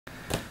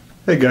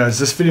Hey guys,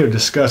 this video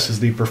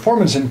discusses the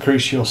performance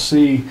increase you'll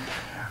see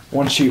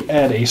once you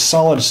add a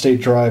solid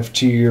state drive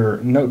to your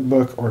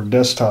notebook or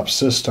desktop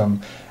system.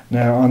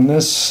 Now on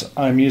this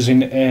I'm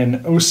using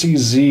an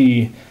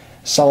OCZ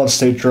solid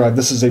state drive.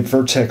 This is a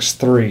Vertex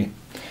 3.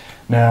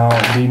 Now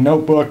the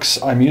notebooks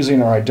I'm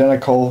using are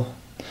identical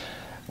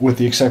with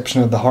the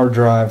exception of the hard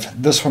drive.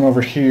 This one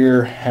over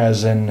here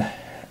has an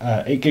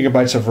 8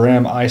 GB of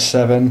RAM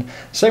i7.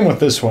 Same with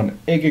this one,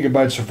 8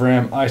 GB of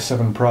RAM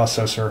i7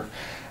 processor.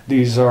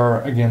 These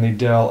are, again, the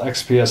Dell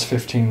XPS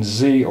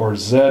 15Z or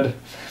Z,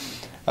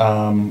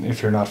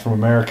 if you're not from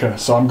America.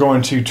 So I'm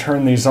going to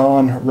turn these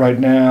on right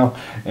now,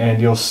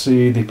 and you'll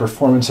see the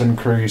performance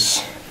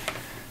increase,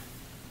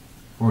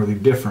 or the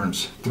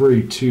difference.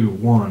 3, 2,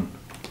 1.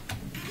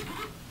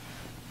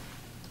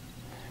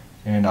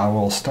 And I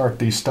will start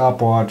the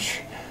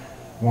stopwatch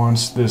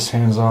once this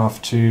hands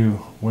off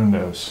to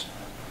Windows.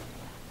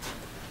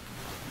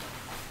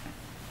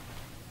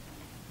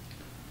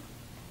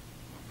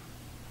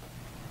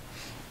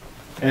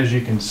 As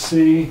you can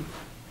see,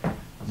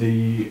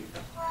 the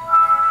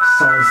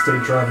solid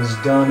state drive is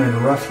done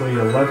in roughly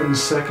 11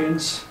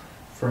 seconds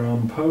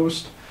from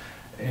post,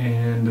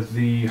 and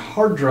the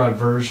hard drive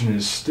version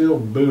is still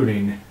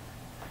booting.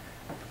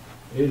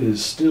 It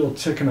is still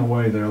ticking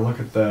away there. Look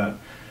at that.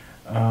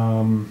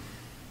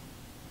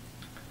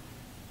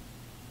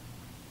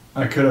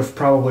 I could have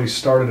probably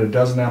started a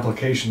dozen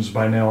applications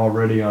by now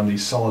already on the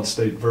solid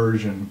state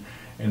version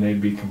and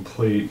they'd be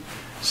complete.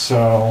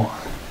 So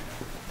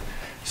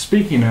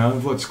speaking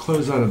of, let's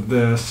close out of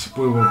this.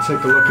 We will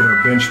take a look at our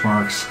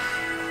benchmarks.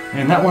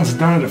 And that one's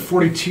done at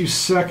 42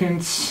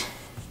 seconds.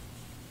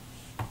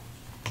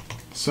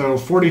 So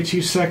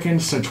 42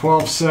 seconds to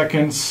 12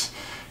 seconds,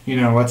 you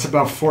know, that's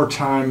about 4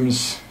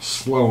 times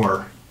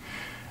slower.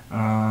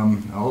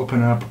 I'll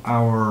open up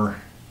our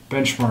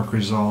benchmark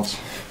results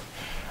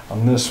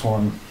on this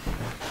one.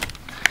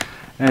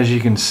 As you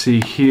can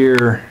see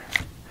here,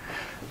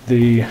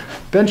 the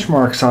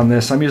benchmarks on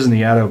this, I'm using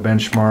the Atto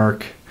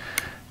benchmark.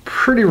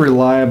 Pretty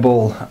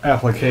reliable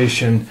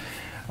application.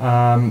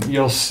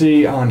 You'll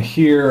see on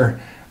here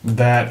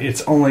that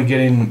it's only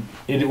getting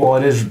it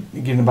is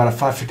getting about a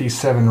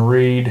 557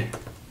 read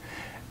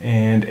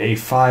and a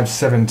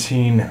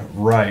 517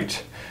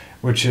 write,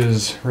 which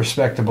is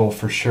respectable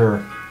for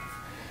sure.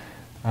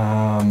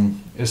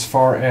 As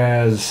far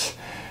as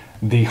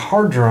the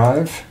hard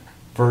drive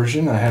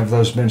version, I have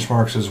those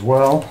benchmarks as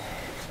well.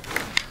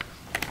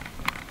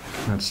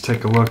 Let's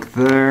take a look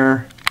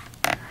there.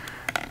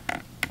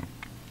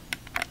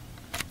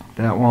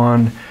 That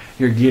one,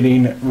 you're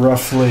getting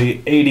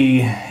roughly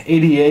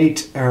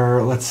 88,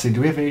 or let's see,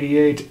 do we have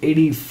 88?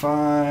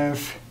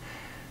 85,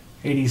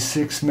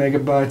 86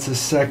 megabytes a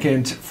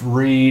second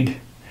read,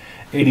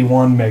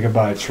 81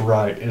 megabytes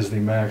write is the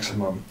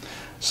maximum.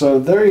 So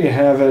there you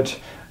have it,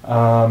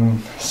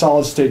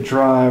 solid state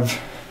drive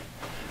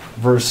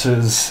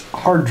versus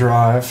hard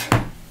drive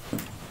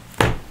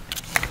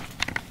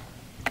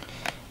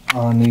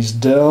on these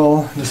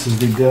Dell. This is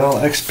the Dell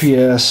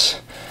XPS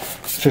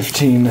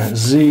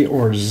 15Z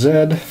or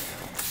Z.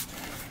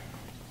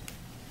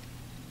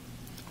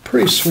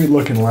 Pretty sweet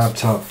looking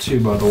laptop too,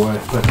 by the way.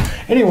 But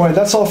anyway,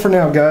 that's all for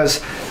now, guys.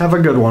 Have a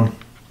good one.